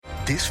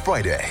This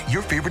Friday,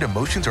 your favorite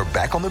emotions are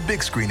back on the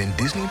big screen in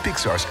Disney and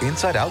Pixar's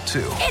Inside Out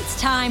 2. It's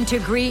time to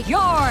greet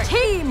your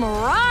Team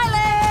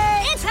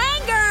Riley. It's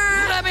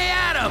anger. Let me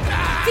at him.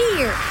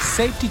 Fear.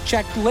 Safety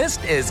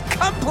checklist is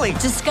complete.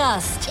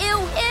 Disgust.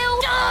 Ew.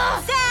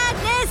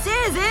 Sadness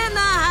is in the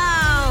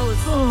house.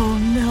 Oh,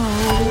 no.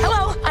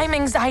 Hello, I'm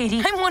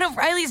anxiety. I'm one of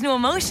Riley's new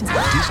emotions.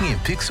 Disney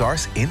and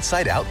Pixar's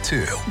Inside Out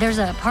 2. There's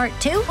a part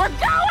 2? We're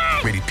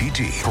going! Rated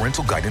PG.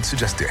 Parental guidance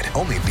suggested.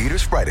 Only in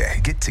theaters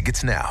Friday. Get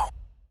tickets now.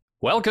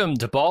 Welcome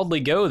to Baldly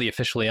Go, the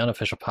officially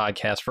unofficial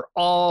podcast for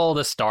all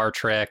the Star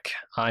Trek.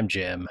 I'm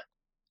Jim.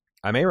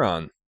 I'm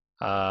Aaron.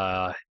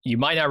 You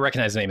might not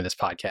recognize the name of this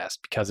podcast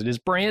because it is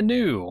brand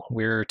new.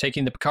 We're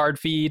taking the Picard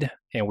feed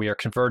and we are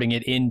converting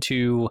it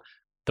into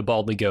the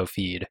Baldly Go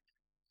feed.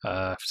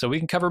 So we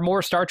can cover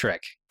more Star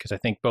Trek, because I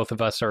think both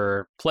of us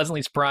are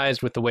pleasantly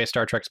surprised with the way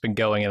Star Trek's been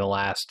going in the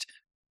last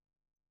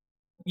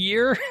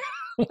year,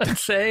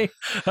 let's say.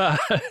 I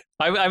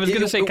was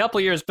going to say a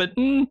couple years, but...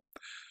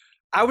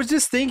 I was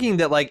just thinking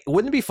that, like,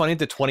 wouldn't it be funny if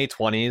the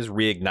 2020s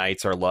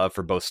reignites our love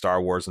for both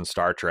Star Wars and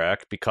Star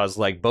Trek? Because,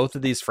 like, both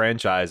of these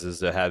franchises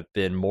that have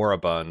been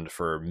moribund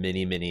for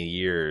many, many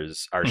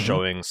years are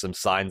showing some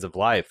signs of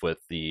life with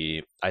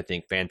the, I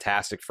think,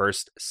 fantastic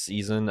first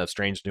season of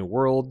Strange New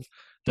Worlds,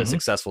 the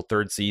successful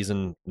third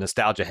season,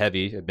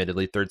 nostalgia-heavy,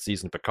 admittedly, third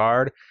season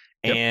Picard.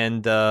 Yep.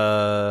 And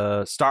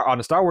on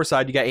the Star Wars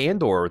side, you got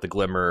Andor with a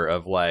glimmer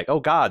of, like, oh,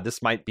 God,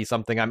 this might be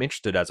something I'm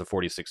interested as a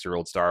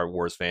 46-year-old Star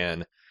Wars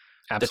fan.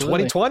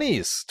 Absolutely. The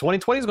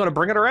 2020 is going to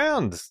bring it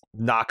around.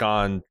 Knock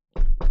on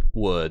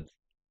wood.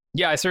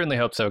 Yeah, I certainly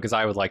hope so, because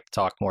I would like to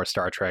talk more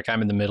Star Trek.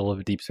 I'm in the middle of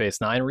a Deep Space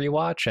Nine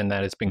rewatch, and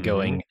that has been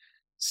going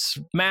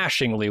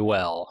smashingly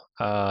well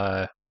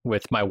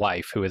with my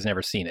wife, who has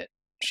never seen it.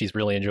 She's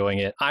really enjoying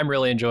it. I'm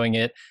really enjoying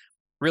it.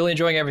 Really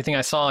enjoying everything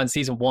I saw in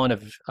season 1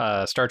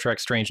 of Star Trek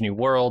Strange New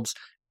Worlds.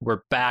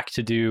 We're back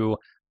to do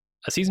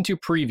a season 2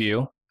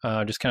 preview,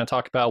 just kind of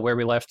talk about where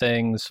we left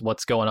things,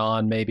 what's going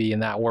on maybe in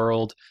that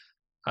world.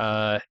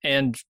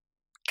 And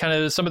kind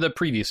of some of the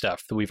preview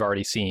stuff that we've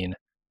already seen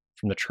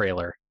from the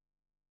trailer.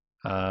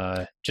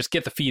 Just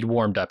get the feed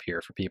warmed up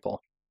here for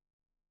people.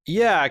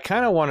 Yeah, I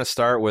kind of want to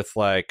start with,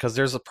 like, because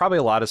there's probably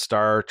a lot of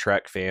Star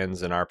Trek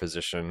fans in our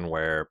position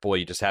where, boy,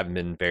 you just haven't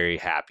been very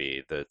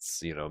happy. That's,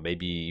 you know,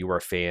 maybe you were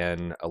a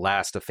fan of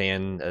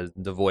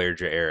the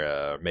Voyager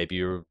era, or maybe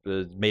you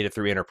made it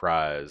through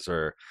Enterprise,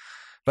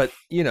 but,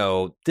 you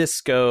know,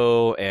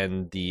 Disco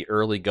and the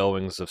early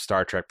goings of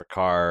Star Trek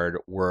Picard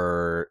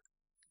were...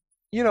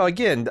 You know,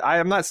 again,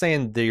 I'm not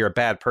saying that you're a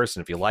bad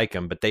person if you like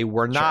them, but they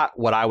were not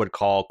what I would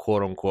call,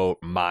 quote unquote,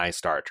 my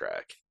Star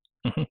Trek.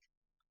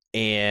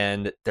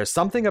 And there's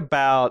something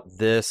about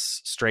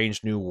this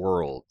Strange New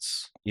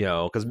Worlds, you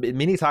know, because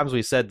many times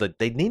we said that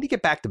they need to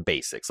get back to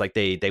basics. Like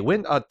they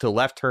went to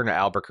left turn to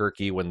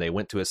Albuquerque when they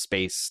went to a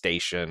space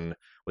station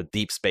with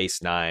Deep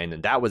Space Nine,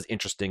 and that was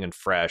interesting and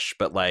fresh.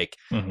 But like,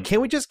 can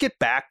we just get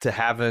back to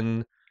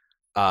having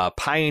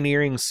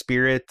pioneering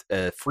spirit,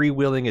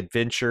 freewheeling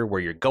adventure where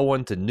you're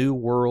going to new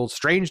worlds,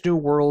 strange new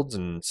worlds,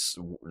 and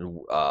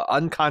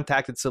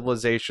uncontacted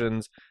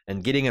civilizations,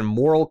 and getting in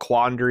moral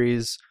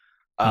quandaries?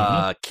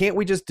 Can't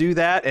we just do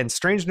that? And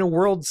Strange New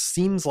Worlds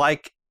seems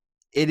like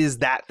it is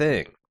that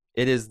thing.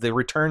 It is the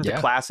return to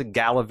classic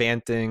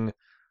gallivanting,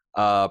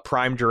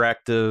 prime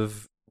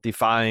directive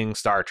defying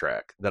Star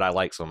Trek that I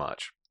like so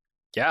much.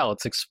 Yeah,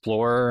 let's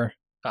explore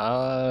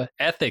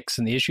ethics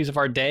and the issues of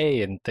our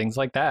day and things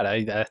like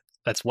that.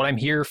 That's what I'm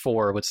here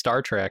for with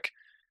Star Trek.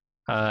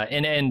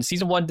 And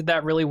season 1 did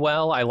that really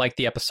well. I like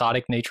the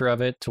episodic nature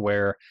of it, to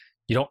where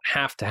you don't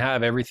have to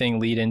have everything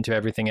lead into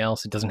everything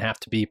else. It doesn't have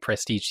to be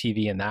prestige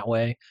TV in that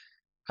way.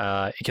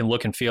 It can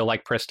look and feel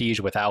like prestige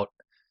without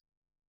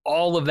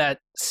all of that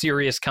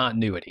serious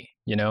continuity.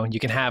 You know, you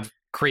can have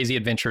crazy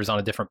adventures on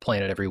a different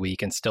planet every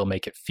week and still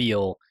make it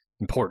feel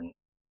important.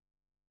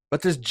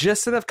 But there's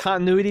just enough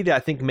continuity that I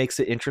think makes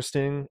it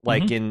interesting.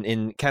 Like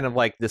in kind of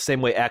like the same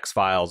way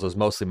X-Files was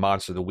mostly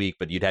Monster of the Week,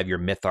 but you'd have your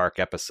Myth Arc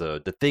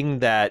episode. The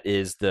thing that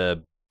is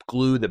the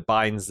glue that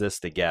binds this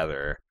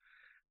together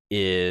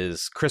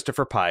is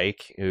Christopher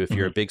Pike, who, if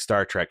you're a big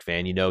Star Trek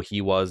fan, you know he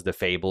was the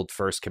fabled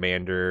first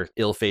commander,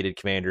 ill-fated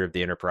commander of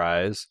the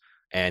Enterprise.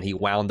 And he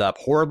wound up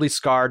horribly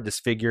scarred,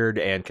 disfigured,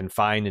 and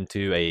confined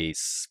into a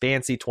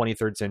fancy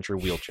 23rd century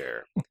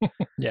wheelchair.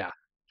 Yeah.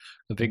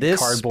 The big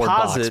cardboard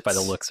box by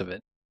the looks of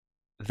it.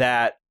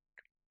 That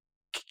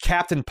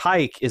Captain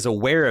Pike is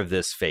aware of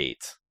this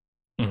fate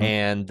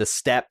and the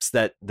steps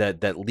that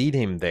lead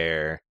him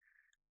there.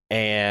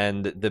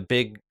 And the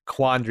big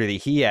quandary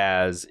that he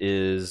has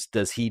is,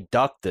 does he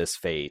duck this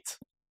fate?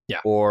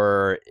 Yeah.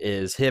 Or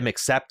is him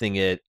accepting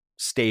it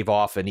stave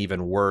off an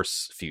even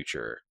worse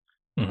future?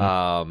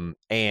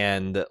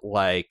 And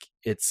like,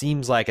 it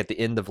seems like at the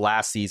end of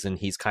last season,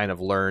 he's kind of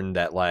learned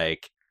that,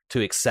 like,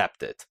 to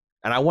accept it.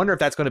 And I wonder if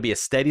that's going to be a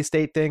steady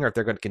state thing, or if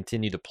they're going to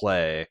continue to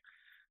play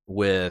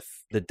with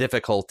the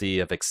difficulty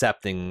of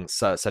accepting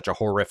such a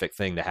horrific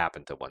thing to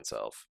happen to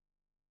oneself.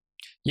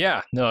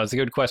 Yeah, no, it's a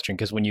good question,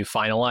 because when you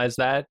finalize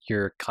that,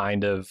 you're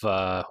kind of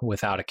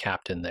without a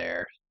captain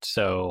there.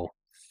 So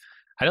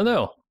I don't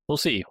know. We'll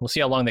see. We'll see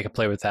how long they can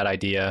play with that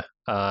idea.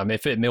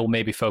 If it will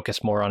maybe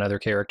focus more on other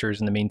characters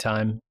in the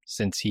meantime,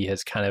 since he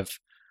has kind of,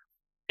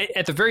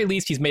 at the very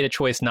least, he's made a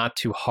choice not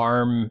to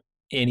harm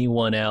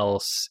anyone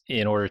else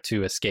in order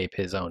to escape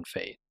his own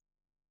fate.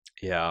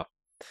 Yeah.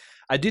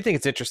 I do think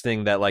it's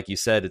interesting that, like you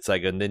said, it's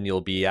like, and then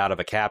you'll be out of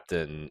a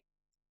captain.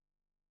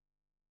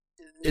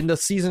 In the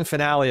season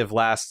finale of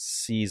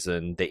last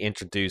season, they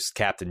introduced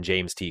Captain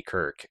James T.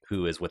 Kirk,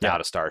 who is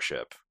without a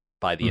starship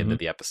by the end of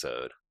the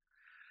episode.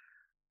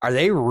 Are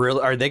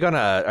they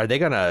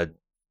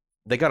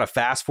gonna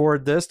fast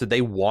forward this? Did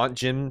they want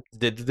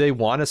Did they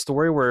want a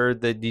story where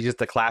you just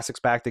the classics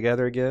back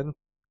together again?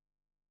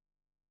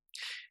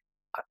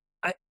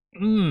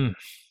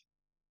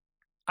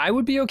 I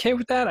would be okay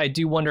with that. I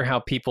do wonder how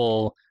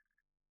people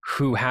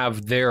who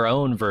have their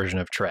own version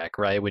of Trek,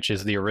 right, which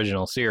is the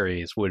original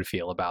series, would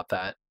feel about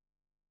that.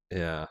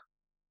 Yeah.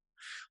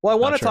 Well, I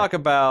want to talk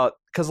about,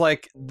 because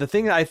like the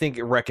thing that I think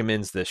it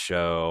recommends this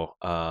show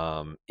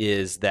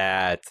is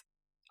that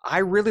I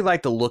really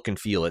like the look and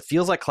feel. It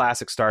feels like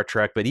classic Star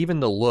Trek, but even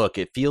the look,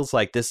 it feels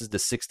like this is the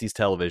 60s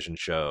television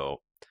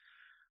show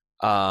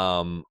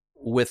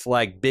with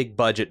like big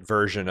budget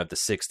version of the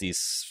 60s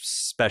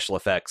special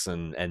effects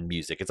and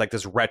music. It's like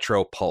this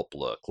retro pulp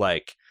look.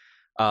 Like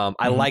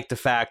I like the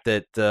fact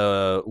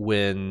that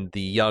when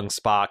the young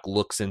Spock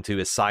looks into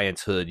his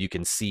science hood, you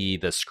can see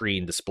the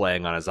screen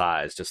displaying on his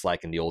eyes, just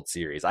like in the old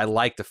series. I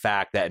like the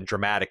fact that in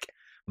dramatic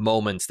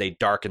moments they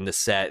darken the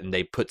set and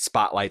they put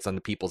spotlights on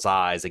the people's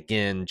eyes,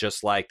 again,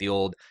 just like the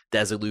old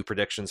Desilu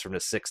predictions from the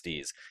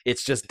 60s.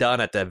 It's just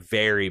done at the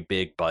very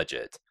big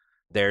budget.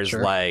 There's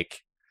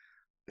like,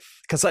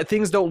 because like,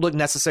 things don't look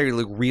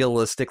necessarily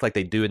realistic like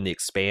they do in The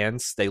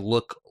Expanse. They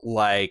look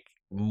like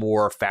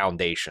more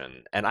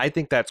foundation, and I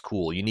think that's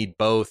cool. You need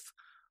both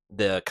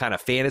the kind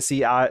of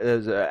fantasy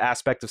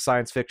aspect of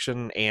science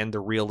fiction and the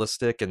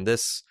realistic, and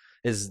this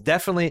is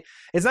definitely,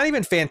 it's not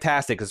even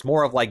fantastic, it's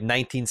more of like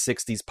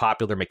 1960s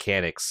popular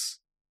mechanics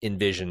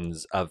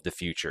envisions of the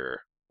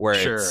future, where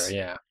it's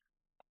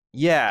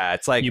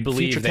like you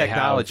believe future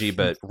technology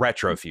but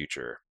retro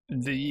future.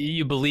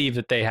 You believe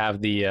that they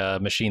have the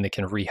machine that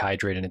can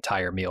rehydrate an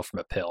entire meal from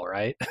a pill,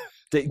 right?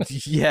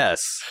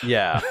 Yes,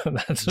 yeah.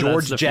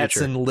 George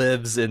Jetson future.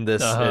 lives in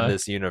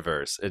this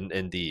universe,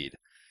 indeed.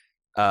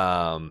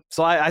 So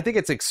I think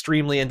it's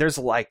extremely, and there's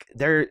like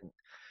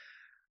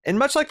and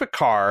much like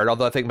Picard,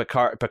 although I think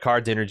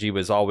Picard's energy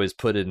was always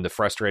put into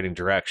frustrating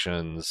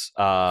directions,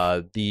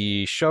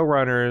 the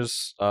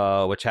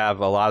showrunners, which have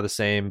a lot of the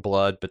same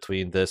blood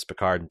between this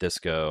Picard and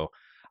Disco,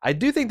 I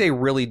do think they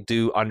really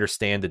do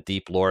understand the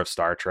deep lore of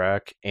Star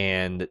Trek,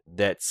 and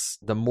that's,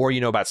 the more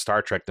you know about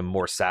Star Trek, the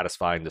more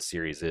satisfying the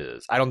series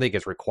is. I don't think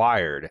it's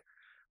required,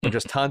 but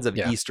just tons of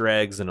Easter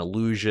eggs and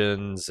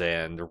allusions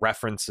and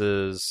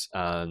references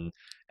and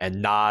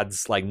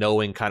nods, like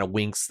knowing kind of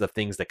winks the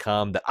things that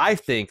come, that I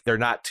think they're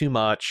not too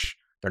much,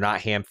 they're not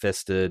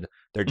ham-fisted,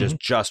 they're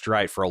just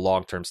right for a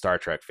long-term Star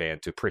Trek fan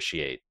to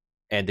appreciate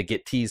and to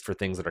get teased for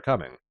things that are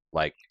coming,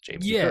 like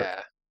James T.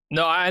 Kirk.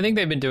 No, I think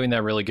they've been doing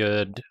that really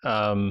good.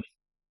 Kind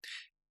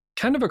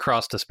of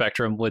across the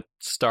spectrum with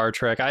Star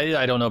Trek.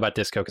 I don't know about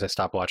Disco because I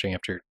stopped watching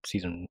after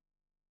season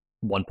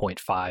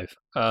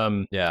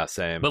 1.5. Yeah,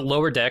 same. But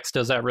Lower Decks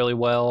does that really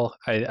well.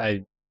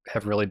 I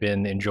have really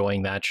been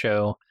enjoying that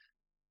show.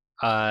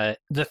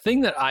 The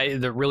thing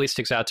that really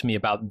sticks out to me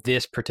about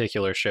this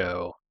particular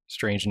show,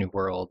 Strange New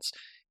Worlds,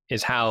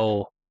 is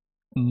how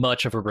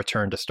much of a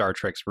return to Star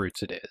Trek's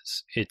roots it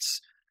is. It's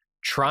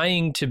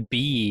trying to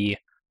be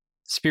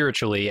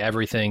spiritually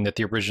everything that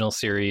the original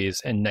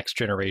series and Next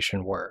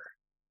Generation were.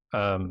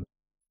 And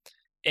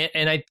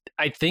I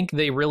think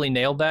they really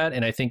nailed that,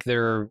 and I think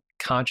they're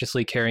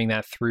consciously carrying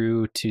that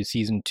through to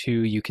season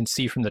 2. You can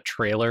see from the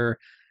trailer,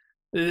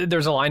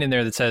 there's a line in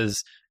there that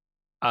says,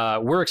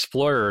 we're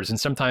explorers, and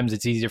sometimes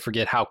it's easy to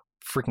forget how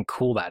freaking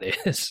cool that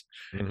is.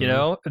 You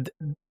know,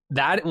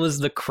 that was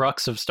the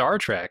crux of Star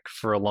Trek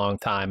for a long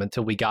time,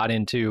 until we got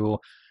into,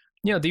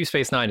 Deep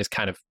Space Nine is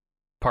kind of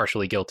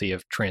partially guilty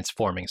of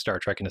transforming Star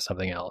Trek into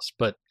something else,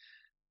 but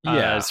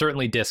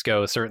certainly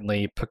Disco,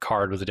 certainly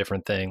Picard was a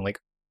different thing. Like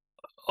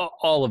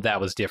all of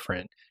that was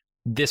different.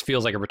 This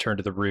feels like a return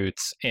to the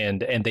roots,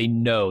 and they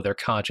know they're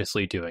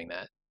consciously doing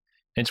that,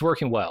 and it's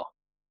working well.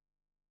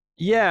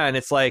 Yeah, and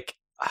it's like,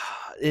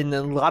 in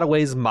a lot of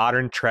ways,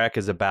 modern Trek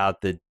is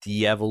about the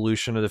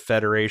de-evolution of the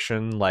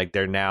Federation. Like,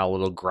 they're now a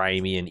little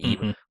grimy and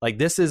evil. Like,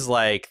 this is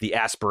like the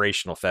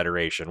aspirational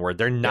Federation, where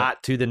they're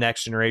not to the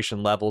Next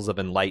Generation levels of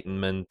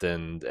enlightenment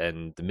and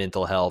the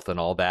mental health and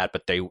all that,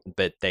 but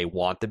they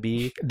want to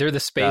be. They're the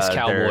space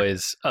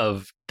cowboys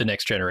of the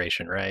Next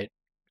Generation, right?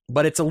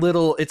 But it's a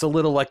little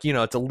like,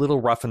 it's a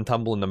little rough and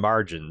tumble in the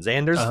margins,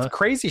 and there's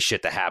crazy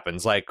shit that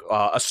happens. Like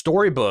a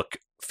storybook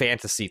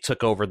fantasy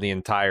took over the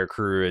entire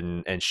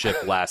crew and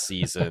ship last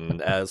season.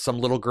 Some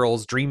little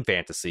girl's dream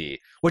fantasy,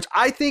 which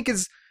I think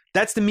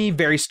that's to me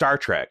very Star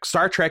Trek.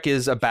 Star Trek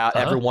is about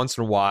every once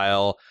in a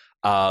while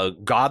a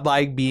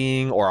godlike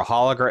being or a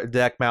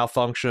holodeck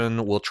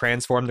malfunction will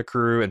transform the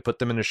crew and put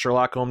them into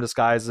Sherlock Holmes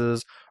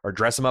disguises, or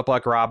dress them up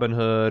like Robin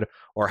Hood,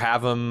 or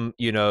have them,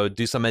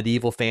 do some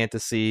medieval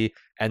fantasy.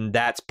 And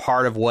that's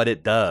part of what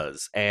it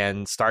does.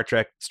 And Star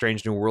Trek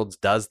Strange New Worlds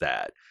does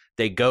that.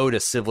 They go to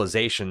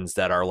civilizations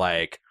that are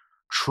like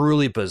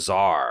truly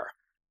bizarre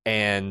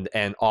and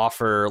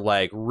offer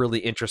like really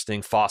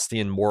interesting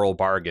Faustian moral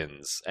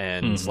bargains.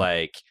 And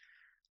like,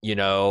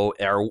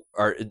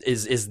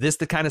 is this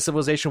the kind of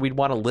civilization we'd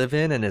want to live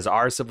in? And is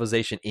our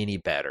civilization any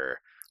better?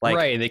 Like,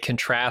 right. They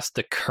contrast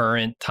the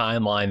current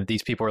timeline that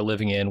these people are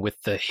living in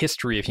with the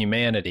history of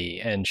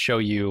humanity and show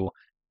you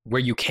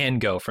where you can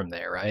go from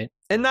there, right?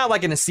 And not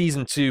like in a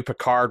season 2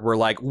 Picard where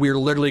like we're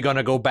literally going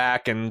to go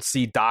back and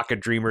see DACA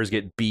dreamers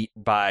get beat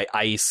by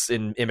ICE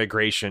and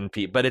immigration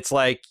people. But it's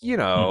like,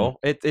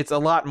 it's a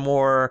lot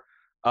more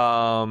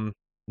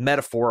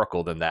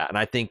metaphorical than that. And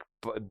I think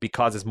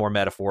because it's more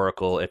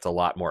metaphorical, it's a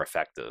lot more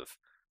effective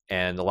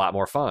and a lot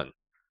more fun.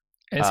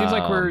 And it seems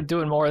like we're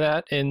doing more of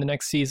that in the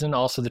next season.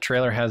 Also, the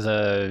trailer has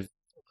a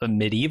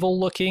medieval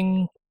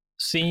looking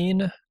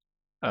scene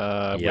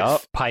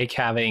with Pike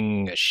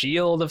having a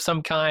shield of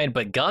some kind,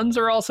 but guns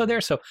are also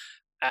there. So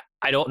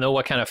I don't know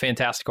what kind of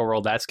fantastical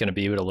world that's going to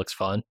be, but it looks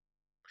fun.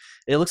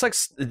 It looks like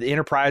the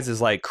Enterprise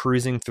is like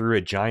cruising through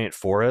a giant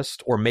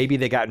forest, or maybe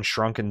they gotten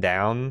shrunken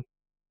down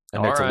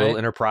and there's a little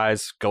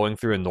Enterprise going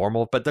through a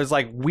normal, but there's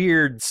like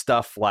weird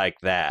stuff like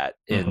that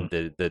in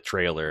the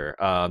trailer.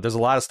 There's a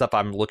lot of stuff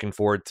I'm looking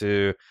forward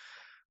to.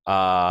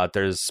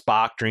 There's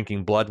Spock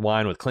drinking blood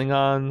wine with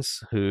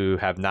Klingons who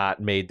have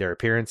not made their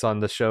appearance on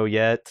the show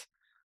yet.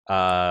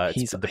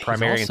 The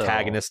primary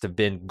antagonists have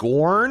been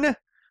Gorn,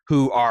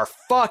 who are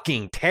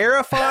fucking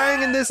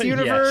terrifying in this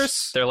universe.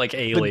 Yes, they're like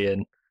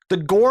alien. The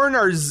Gorn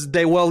are at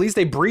least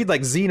they breed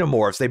like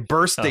xenomorphs. They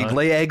burst, they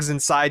lay eggs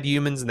inside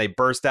humans and they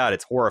burst out.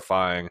 It's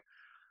horrifying.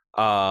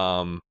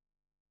 But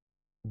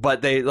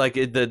they like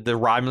the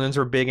Romulans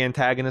were big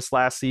antagonists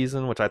last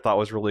season, which I thought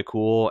was really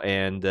cool.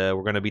 And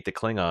we're gonna beat the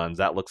Klingons.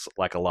 That looks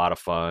like a lot of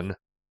fun.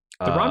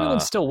 The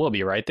Romulans still will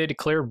be, right? They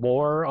declared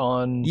war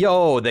on they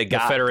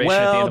got the Federation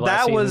at the end of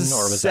last that season,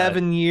 or was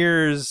 7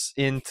 years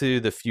into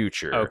the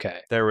future.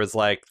 Okay. There was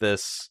like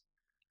this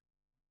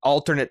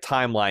alternate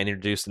timeline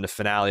introduced in the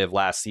finale of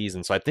last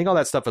season. So I think all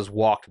that stuff has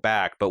walked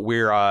back, but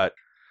we're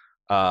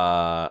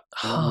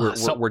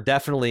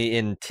definitely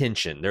in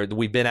tension.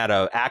 We've been at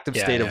an active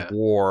state of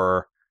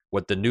war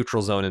with the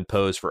neutral zone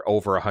imposed for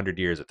over 100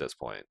 years at this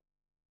point.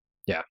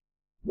 Yeah.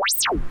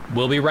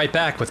 We'll be right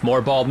back with more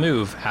Bald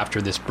Move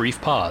after this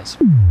brief pause.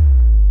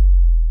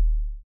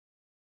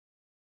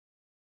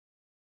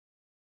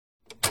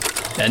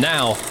 And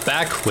now,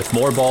 back with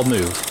more Bald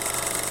Move.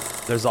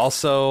 There's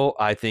also,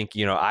 I think,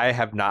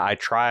 I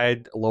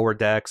tried Lower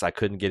Decks. I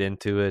couldn't get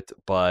into it,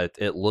 but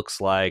it looks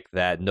like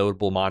that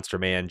notable monster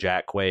man,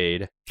 Jack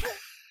Quaid,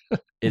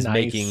 is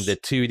making the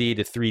 2D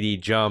to 3D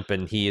jump,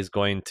 and he is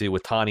going to,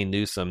 with Tawny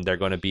Newsome, they're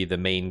going to be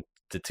the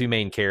two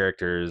main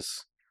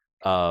characters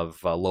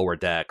of Lower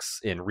Decks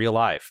in real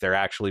life. They're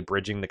actually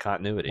bridging the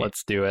continuity.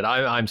 Let's do it.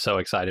 I'm so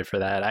excited for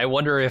that. I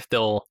wonder if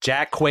they'll...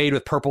 Jack Quaid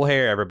with purple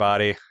hair,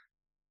 everybody.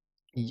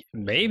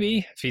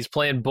 Maybe if he's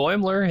playing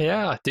Boimler,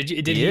 yeah. Did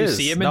you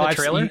see him in the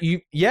trailer?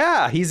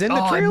 Yeah, he's in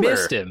the trailer. I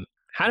missed him.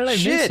 How did I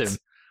miss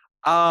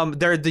him?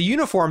 They're the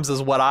uniforms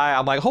is what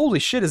I'm like. Holy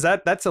shit!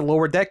 That's a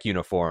Lower Deck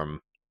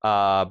uniform?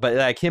 But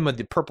like him with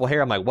the purple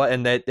hair, I'm like, what?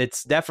 And that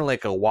it's definitely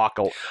like a walk.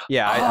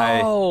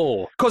 Yeah.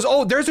 Because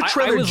there's a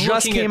trailer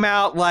just came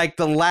out like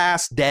the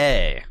last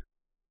day.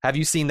 Have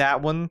you seen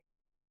that one?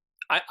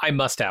 I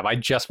must have. I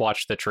just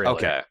watched the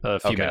trailer a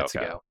few minutes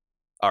ago.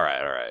 All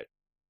right.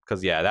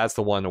 Because, that's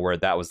the one where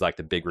that was like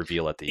the big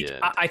reveal at the end.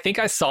 I think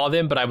I saw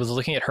them, but I was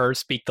looking at her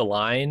speak the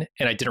line,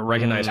 and I didn't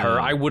recognize her.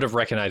 I would have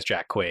recognized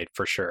Jack Quaid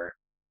for sure.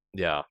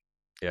 Yeah.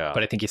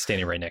 But I think he's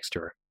standing right next to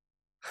her.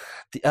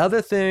 The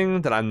other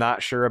thing that I'm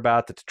not sure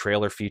about that the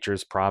trailer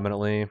features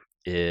prominently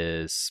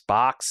is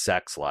Spock's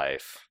sex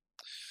life.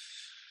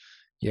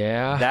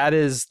 Yeah. That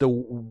is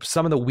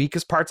some of the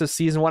weakest parts of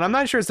season 1. I'm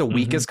not sure it's the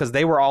weakest because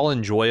they were all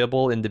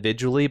enjoyable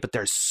individually, but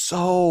there's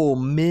so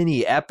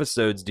many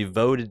episodes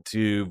devoted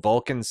to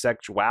Vulcan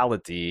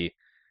sexuality.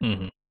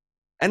 Mm-hmm.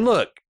 And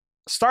look,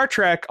 Star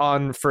Trek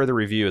on further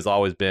review has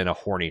always been a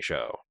horny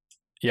show.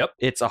 Yep.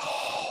 It's a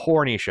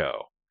horny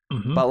show.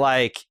 Mm-hmm. But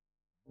like,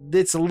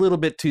 it's a little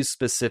bit too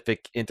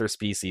specific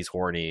interspecies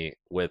horny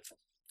with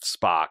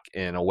Spock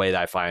in a way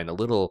that I find a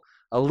little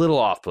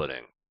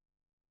off-putting.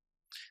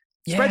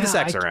 Spread the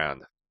sex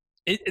around.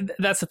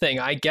 That's the thing.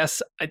 I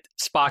guess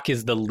Spock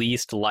is the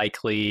least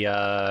likely,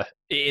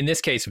 in this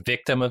case,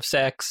 victim of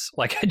sex.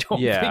 Like, I don't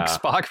think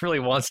Spock really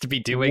wants to be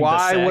doing the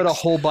sex. Why would a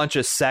whole bunch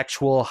of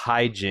sexual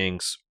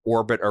hijinks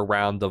orbit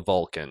around the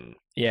Vulcan?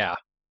 Yeah.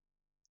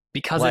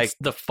 Because it's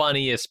the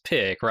funniest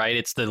pick, right?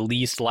 It's the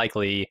least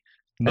likely,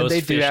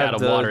 most fish out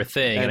of water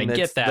thing. And I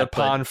get that. The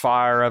pond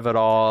fire of it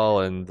all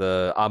and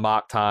the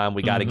Amok time,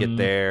 we got to get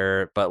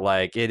there. But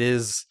like,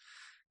 it's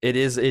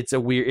a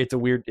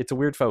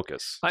weird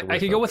focus. I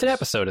could go with an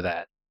episode of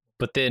that,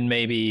 but then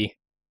maybe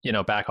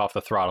back off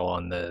the throttle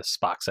on the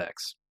Spock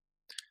sex.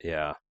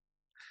 Yeah.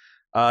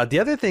 The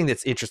other thing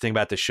that's interesting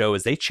about the show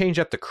is they change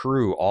up the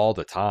crew all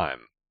the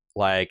time.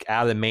 Like,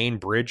 out of the main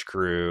bridge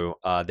crew,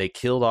 they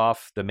killed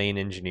off the main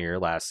engineer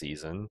last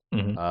season.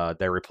 Mm-hmm.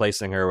 They're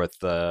replacing her with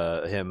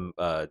him,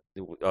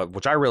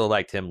 which I really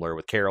liked, Himmler,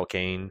 with Carol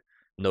Kane,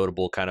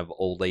 notable kind of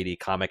old lady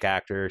comic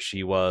actor.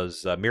 She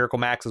was Miracle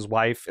Max's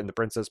wife in The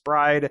Princess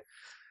Bride.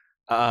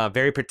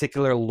 Very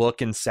particular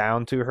look and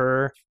sound to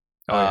her.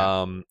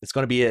 It's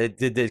going to be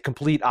the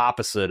complete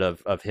opposite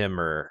of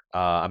Himmler.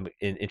 I'm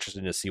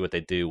interested to see what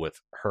they do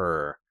with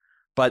her.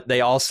 But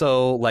they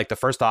also, like, the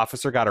first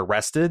officer got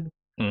arrested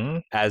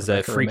as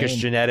Rebecca a freakish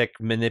genetic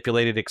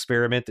manipulated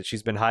experiment that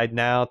she's been hiding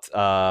out.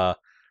 The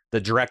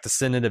direct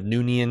descendant of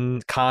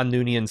Khan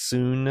Noonien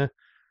Soon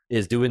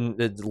is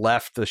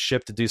left the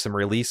ship to do some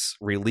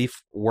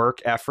relief work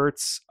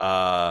efforts.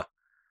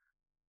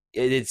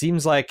 It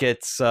seems like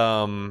it's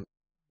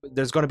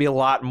there's going to be a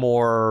lot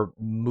more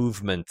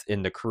movement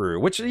in the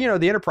crew, which, the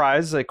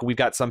Enterprise, like, we've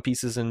got some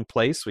pieces in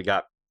place. We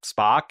got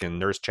Spock and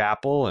Nurse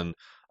Chapel and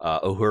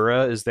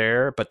Uhura is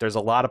there, but there's a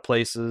lot of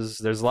places.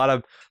 There's a lot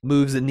of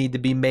moves that need to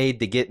be made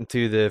to get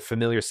into the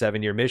familiar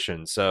 7-year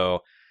mission. So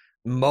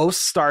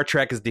most Star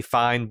Trek is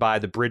defined by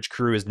the bridge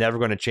crew is never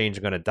going to change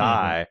and going to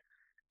die.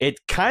 It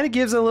kind of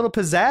gives a little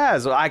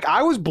pizzazz. Like,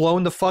 I was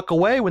blown the fuck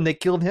away when they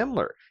killed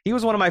Himmler. He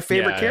was one of my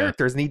favorite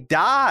characters, and he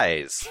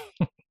dies.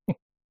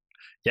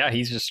 Yeah,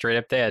 he's just straight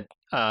up dead.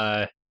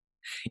 It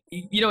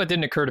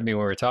didn't occur to me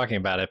when we were talking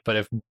about it,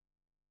 but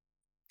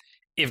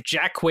if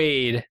Jack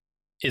Quaid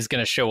is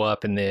going to show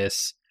up in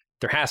this,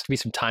 there has to be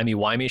some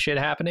timey-wimey shit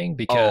happening,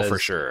 because for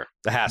sure.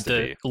 There has to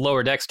be.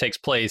 Lower Decks takes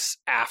place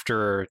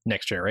after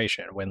Next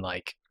Generation, when,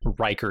 like,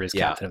 Riker is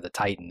captain of the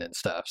Titan and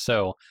stuff.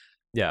 So,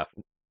 yeah.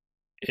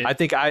 I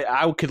think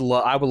I would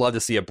love to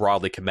see a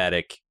broadly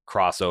comedic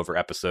crossover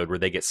episode where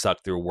they get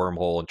sucked through a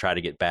wormhole and try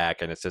to get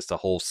back, and it's just a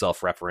whole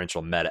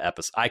self-referential meta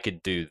episode. I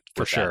could do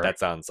for sure. That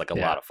sounds like a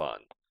lot of fun.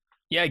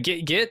 Yeah,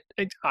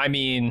 I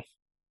mean,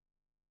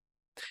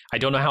 I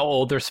don't know how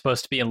old they're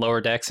supposed to be in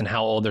Lower Decks and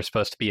how old they're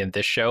supposed to be in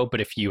this show,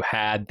 but if you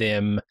had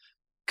them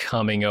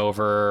coming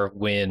over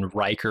when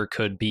Riker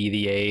could be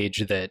the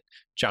age that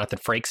Jonathan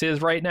Frakes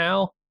is right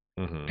now,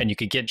 and you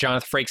could get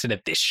Jonathan Frakes into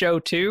this show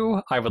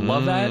too, I would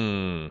love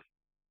that.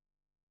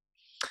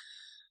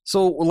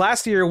 So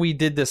last year we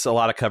did a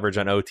lot of coverage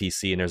on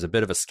OTC, and there's a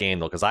bit of a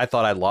scandal because I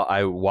thought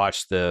I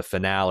watched the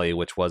finale,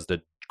 which was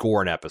the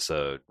Gorn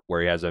episode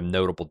where he has a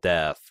notable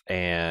death,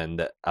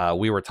 and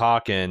we were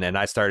talking, and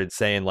I started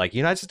saying, like,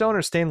 I just don't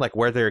understand, like,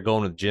 where they're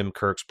going with Jim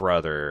Kirk's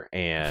brother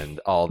and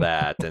all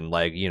that, and,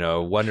 like,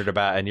 wondered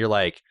about, and you're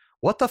like,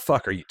 what the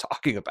fuck are you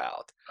talking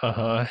about?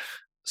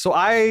 So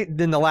I,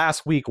 in the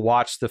last week,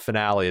 watched the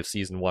finale of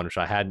season 1, which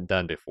I hadn't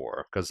done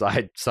before because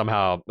I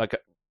somehow, like,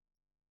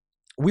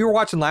 we were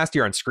watching last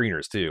year on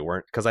screeners too,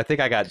 weren't? Because I think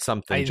I got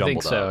something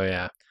jumbled up. I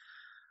think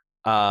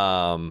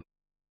so, yeah.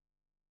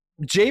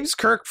 James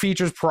Kirk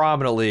features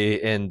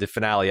prominently in the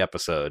finale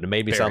episode. It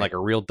made me sound like a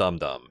real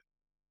dum-dum.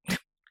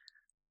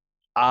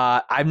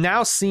 I've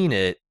now seen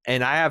it,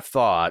 and I have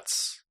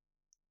thoughts.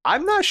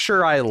 I'm not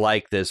sure I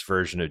like this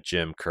version of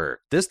Jim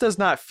Kirk. This does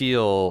not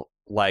feel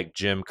like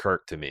Jim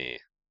Kirk to me.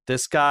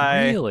 This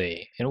guy...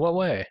 Really? In what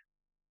way?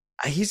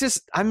 He's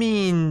just... I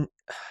mean...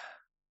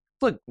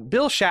 Look,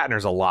 Bill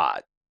Shatner's a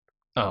lot.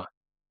 And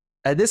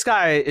this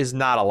guy is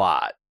not a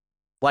lot.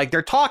 Like,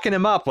 they're talking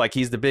him up like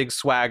he's the big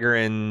swagger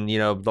and,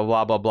 blah,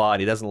 blah, blah, blah, and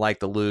he doesn't like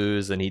to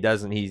lose, and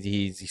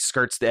he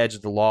skirts the edge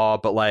of the law,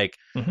 but, like,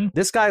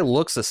 this guy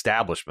looks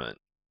establishment.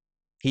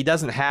 He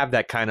doesn't have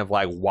that kind of,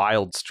 like,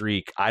 wild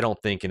streak, I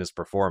don't think, in his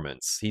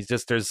performance. He's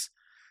just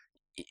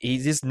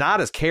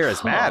not as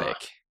charismatic.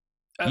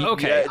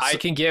 Okay,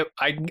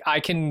 I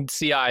can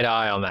see eye to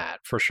eye on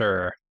that, for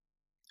sure.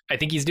 I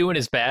think he's doing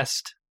his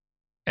best.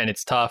 And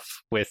it's tough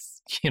with,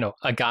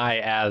 a guy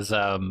as,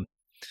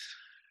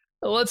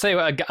 let's say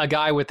a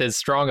guy with as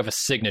strong of a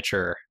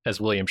signature as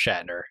William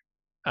Shatner.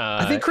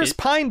 I think Chris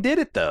Pine did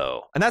it,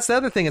 though. And that's the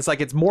other thing. It's like,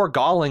 it's more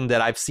galling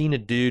that I've seen a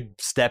dude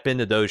step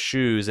into those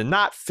shoes and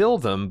not fill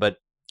them, but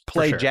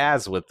play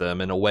jazz with them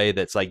in a way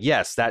that's like,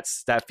 yes, that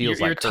feels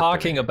like... You're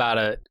talking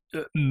about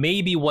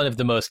maybe one of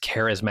the most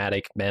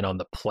charismatic men on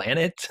the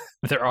planet.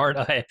 There aren't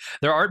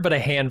but a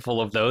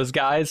handful of those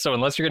guys. So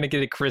unless you're going to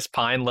get a Chris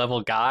Pine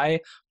level guy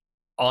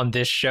on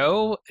this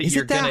show, is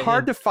it that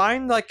hard to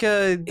find? Like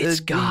it's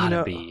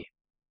gotta be.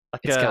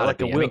 It's gotta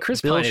be. I mean,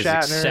 Chris Pine is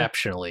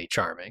exceptionally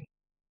charming.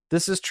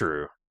 This is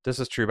true,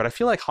 but I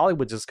feel like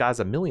Hollywood just got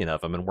a million of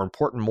them, and we're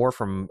importing more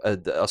from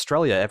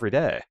Australia every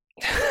day.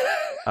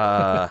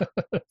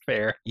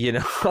 Fair.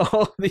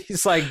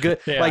 These like good,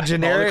 like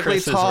generically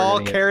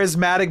tall,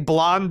 charismatic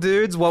blonde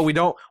dudes. Well,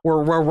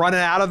 we're running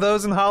out of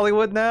those in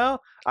Hollywood now.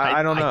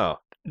 I don't know.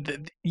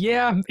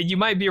 Yeah, you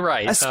might be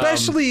right.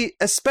 Especially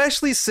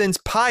since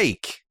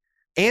Pike,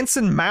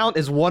 Anson Mount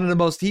is one of the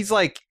most.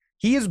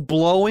 He is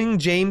blowing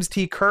James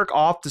T. Kirk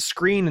off the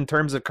screen in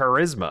terms of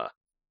charisma.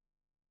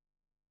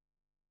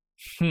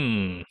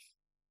 I'm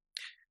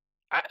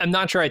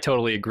not sure I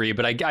totally agree,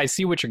 but I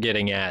see what you're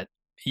getting at.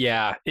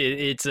 yeah,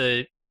 he's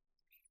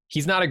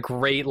not a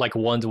great like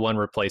one-to-one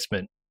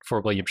replacement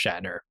for William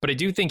Shatner, but I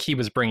do think he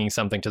was bringing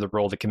something to the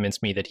role to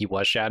convince me that he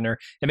was Shatner,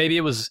 and maybe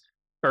it was,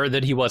 or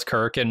that he was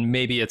Kirk, and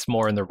maybe it's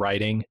more in the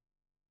writing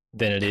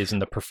than it is in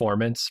the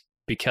performance,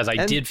 because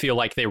I did feel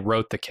like they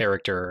wrote the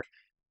character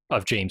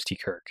of James T.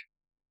 Kirk.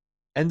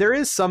 And there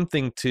is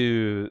something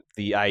to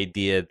the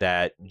idea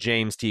that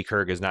James T.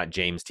 Kirk is not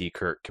James T.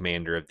 Kirk,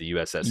 commander of the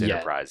USS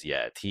Enterprise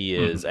yet. He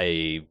is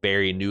a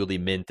very newly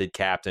minted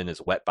captain,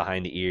 is wet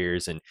behind the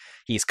ears, and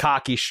he's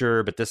cocky,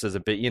 sure, but this is a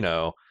bit,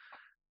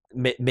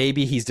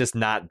 maybe he's just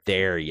not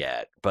there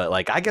yet. But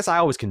like, I guess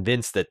I was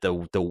convinced that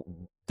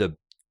the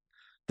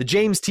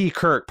James T.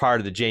 Kirk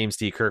part of the James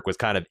T. Kirk was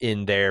kind of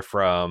in there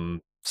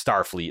from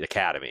Starfleet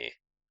Academy.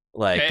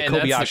 Like the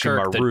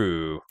Kobayashi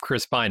Maru.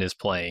 Chris Pine is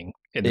playing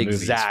in the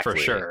movies for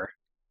sure.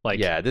 Like,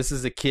 yeah, this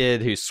is a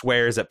kid who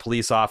swears at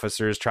police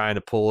officers trying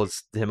to pull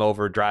him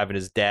over driving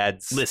his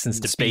dad's listens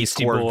to space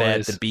Beastie Corvette,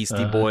 Boys. the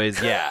Beastie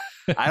Boys. Yeah,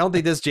 I don't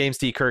think this James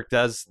T. Kirk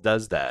does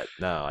that.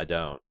 No, I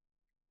don't.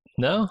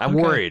 No, I'm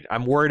worried.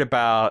 I'm worried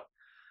about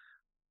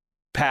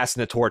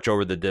passing the torch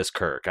over to this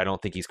Kirk. I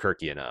don't think he's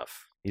Kirky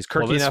enough. He's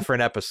Kirky enough for an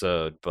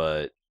episode,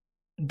 but.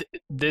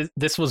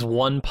 This was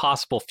one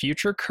possible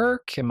future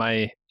Kirk. Am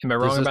I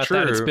wrong about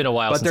that? It's been a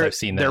while since I've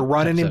seen that. They're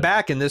running him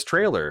back in this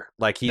trailer,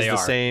 like he's the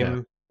same.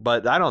 Yeah.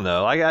 But I don't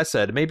know. Like I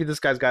said, maybe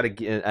this guy's got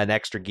an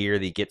extra gear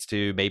that he gets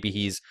to. Maybe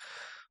he's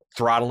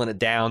throttling it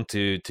down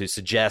to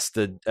suggest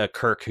a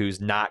Kirk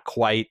who's not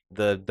quite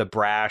the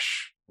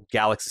brash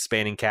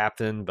galaxy-spanning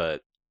captain.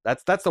 But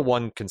that's the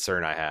one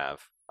concern I have.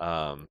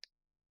 Gotcha.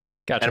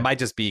 And it might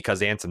just be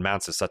because Anson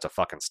Mounts is such a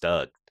fucking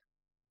stud.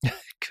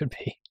 Could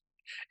be.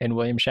 And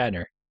William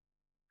Shatner.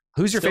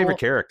 Who's your favorite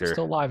character?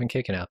 Still alive and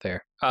kicking out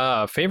there.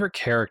 Favorite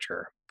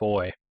character,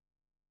 boy.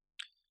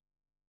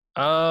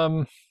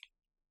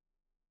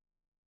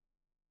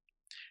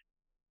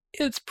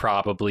 It's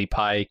probably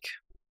Pike.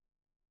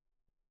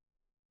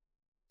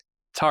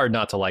 It's hard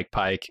not to like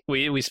Pike.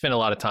 We spent a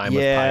lot of time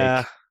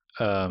with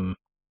Pike.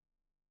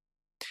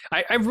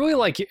 I really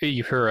like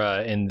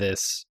Uhura in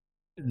this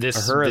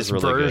really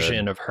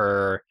version good. Of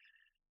her.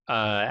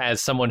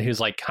 As someone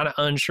who's like kind of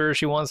unsure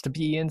she wants to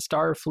be in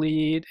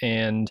Starfleet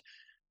and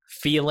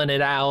feeling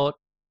it out.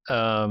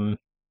 I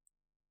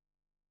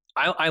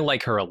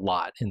like her a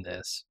lot in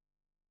this.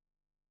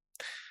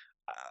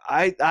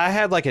 I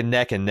had like a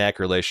neck and neck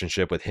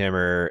relationship with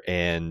Himmer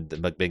and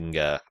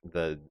Mbinga,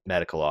 the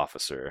medical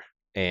officer.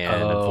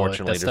 And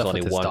unfortunately there's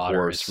only one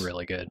horse. Is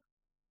really good.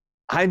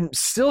 I'm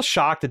still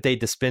shocked that they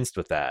dispensed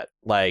with that.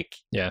 Like,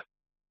 yeah.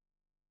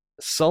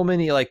 So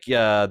many, like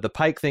the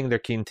Pike thing they're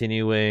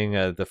continuing,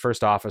 the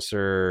first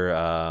officer,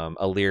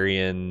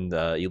 Illyrian,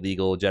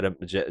 illegal jet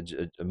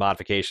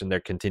modification they're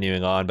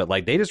continuing on, but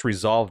like they just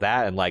resolved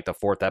that in like the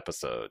 4th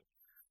episode.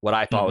 What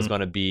I thought was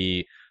going to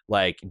be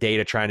like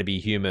Data trying to be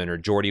human or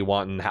Geordi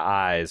wanting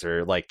eyes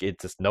or like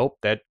it just nope,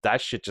 that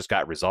shit just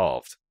got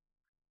resolved.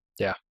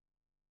 Yeah.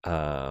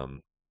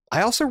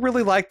 I also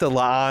really like the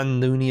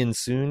La'an Noonien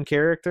Soon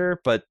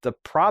character, but the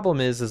problem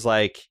is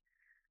like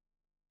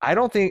I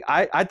don't think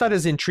I thought it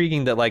was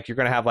intriguing that like you're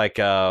gonna have like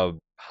I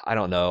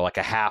don't know, like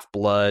a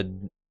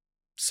half-blood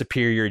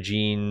superior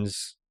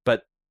genes,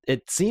 but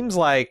it seems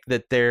like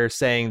that they're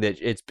saying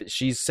that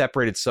she's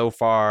separated so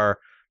far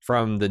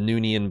from the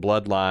Noonien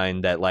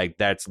bloodline that like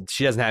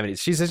she doesn't have any.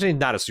 She's essentially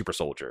not a super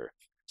soldier.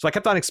 So I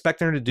kept on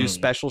expecting her to do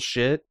special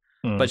shit,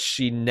 but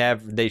she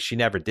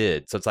never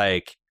did. So it's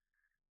like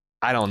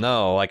I don't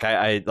know. Like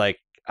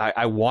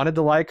I wanted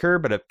to like her,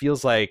 but it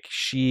feels like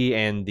she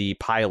and the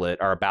pilot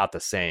are about the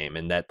same,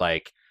 and that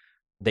like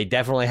they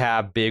definitely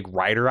have big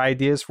writer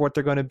ideas for what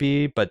they're going to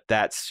be, but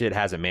that shit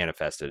hasn't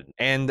manifested.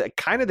 And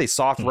kind of they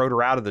soft wrote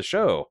her out of the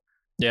show.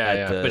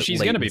 Yeah. But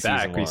she's going to be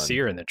back. We see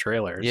her in the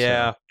trailer.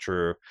 Yeah, so.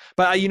 True.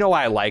 But you know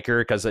why I like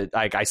her? Because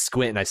I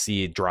squint and I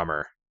see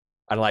Drummer.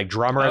 I like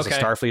Drummer as a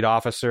Starfleet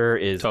officer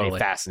is a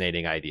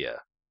fascinating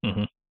idea.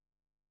 Mm-hmm.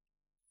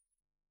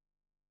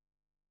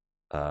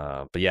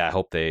 But yeah, I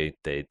hope they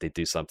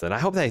do something. I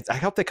hope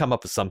they come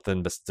up with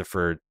something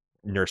for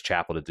Nurse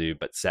Chapel to do,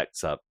 but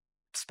sets up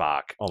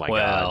Spock. Oh my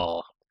god!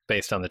 Well,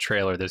 based on the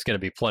trailer, there's going to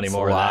be plenty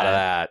more of that.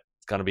 That.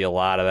 It's going to be a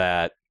lot of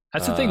that.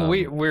 That's the thing.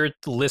 We're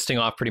listing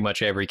off pretty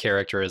much every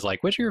character is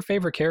like, which are your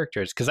favorite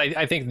characters? Because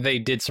I think they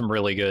did some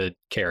really good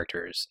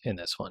characters in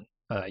this one.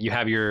 You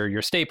have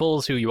your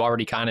staples who you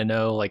already kind of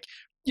know. Like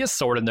you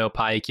sort of know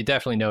Pike. You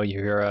definitely know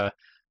Uhura.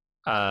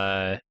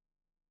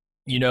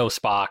 You know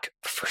Spock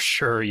for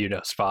sure. You know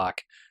Spock,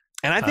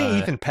 and I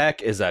think Ethan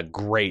Peck is a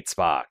great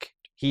Spock.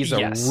 He's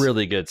a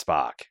really good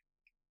Spock.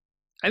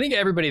 I think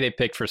everybody they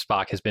picked for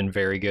Spock has been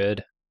very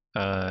good.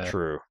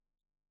 True.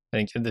 I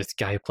think this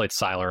guy who played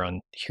Sylar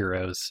on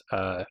Heroes,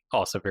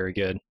 also very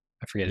good.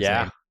 I forget his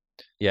name.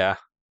 Yeah.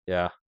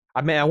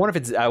 I mean, I wonder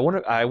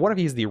if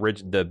he's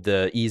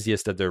the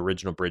easiest of the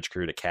original bridge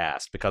crew to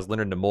cast, because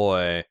Leonard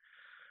Nimoy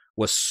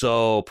was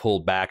so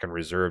pulled back and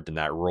reserved in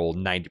that role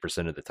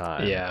 90% of the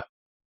time. Yeah.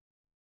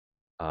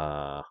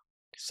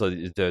 So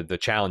the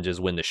challenge is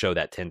when to show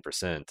that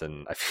 10%,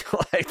 and I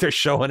feel like they're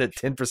showing it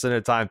 10% of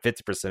the time,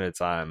 50% of the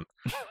time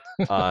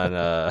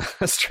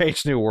on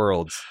Strange New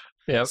Worlds.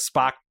 Yep.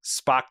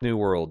 Spock New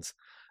Worlds.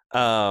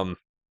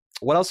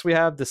 What else we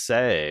have to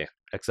say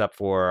except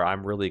for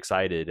I'm really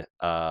excited.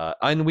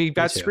 And we've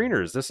got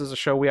screeners. This is a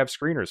show we have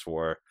screeners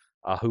for.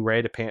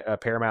 Hooray to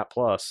Paramount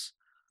Plus.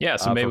 Yeah,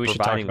 so maybe we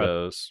should talk about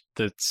those.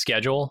 The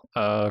schedule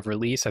of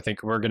release. I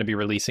think we're going to be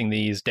releasing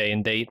these day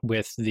and date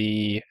with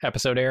the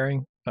episode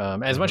airing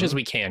as much as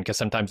we can, because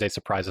sometimes they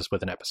surprise us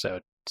with an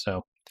episode.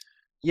 So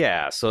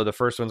yeah, so the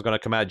first one's going to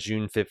come out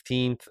June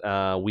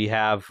 15th. We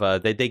have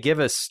they give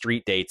us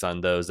street dates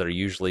on those that are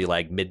usually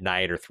like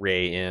midnight or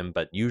 3 a.m.,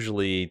 but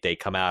usually they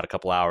come out a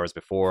couple hours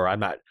before. I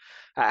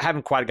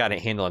haven't quite gotten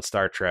a handle on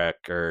Star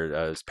Trek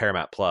or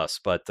Paramount Plus,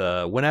 but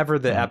whenever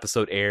the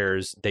episode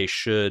airs,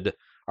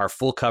 our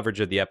full coverage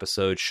of the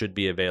episode should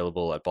be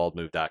available at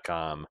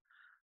baldmove.com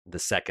the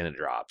second it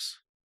drops.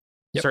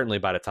 Yep. Certainly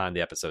by the time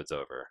the episode's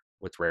over,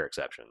 with rare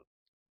exception.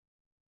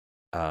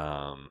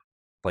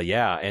 But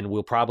yeah, and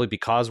we'll probably,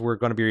 because we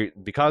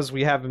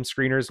have them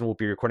screeners and we'll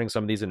be recording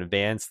some of these in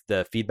advance,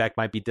 the feedback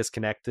might be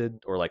disconnected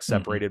or like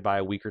separated by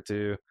a week or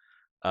two.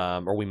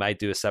 Or we might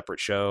do a separate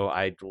show.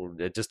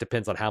 It just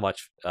depends on how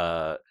much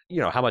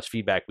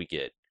feedback we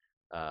get.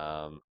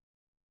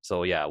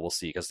 So yeah, we'll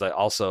see. Because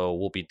also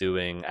we'll be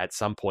doing at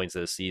some points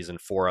of the season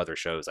 4 other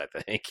shows, I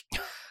think.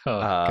 Oh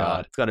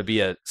God, it's gonna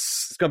be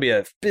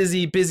a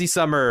busy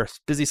summer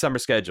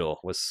schedule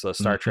with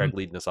Star Trek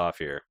leading us off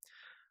here.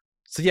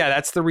 So yeah,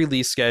 that's the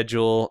release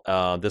schedule.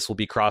 This will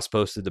be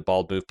cross-posted to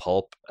Bald Move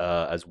Pulp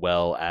as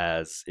well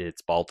as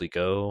its Baldly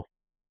Go.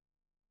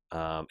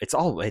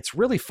 It's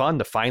really fun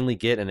to finally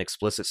get an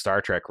explicit Star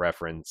Trek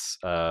reference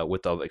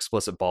with the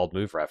explicit Bald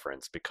Move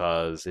reference,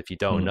 because if you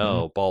don't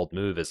know, Bald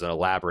Move is an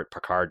elaborate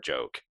Picard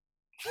joke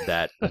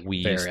that we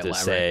used to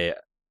say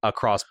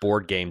across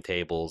board game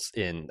tables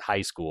in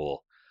high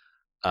school.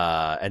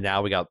 And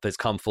now it's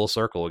come full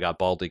circle. We got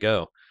Baldly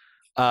Go.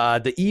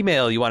 The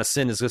email you want to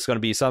send is just going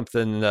to be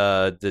something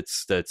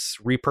that's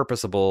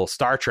repurposable,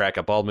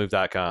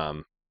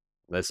 StarTrek@baldmove.com.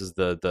 This is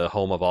the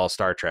home of all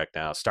Star Trek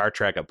now.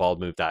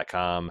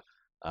 StarTrek@baldmove.com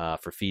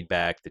for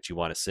feedback that you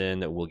want to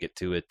send. We'll get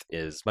to it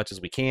as much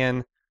as we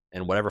can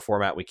in whatever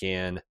format we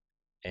can.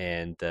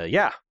 And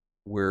yeah,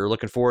 we're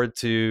looking forward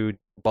to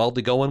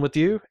baldly going with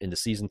you into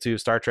season 2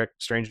 of Star Trek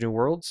Strange New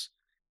Worlds.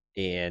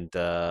 And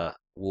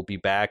we'll be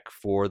back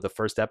for the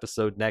first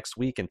episode next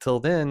week.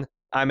 Until then,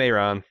 I'm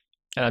Aaron.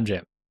 And I'm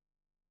Jim.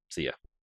 See ya.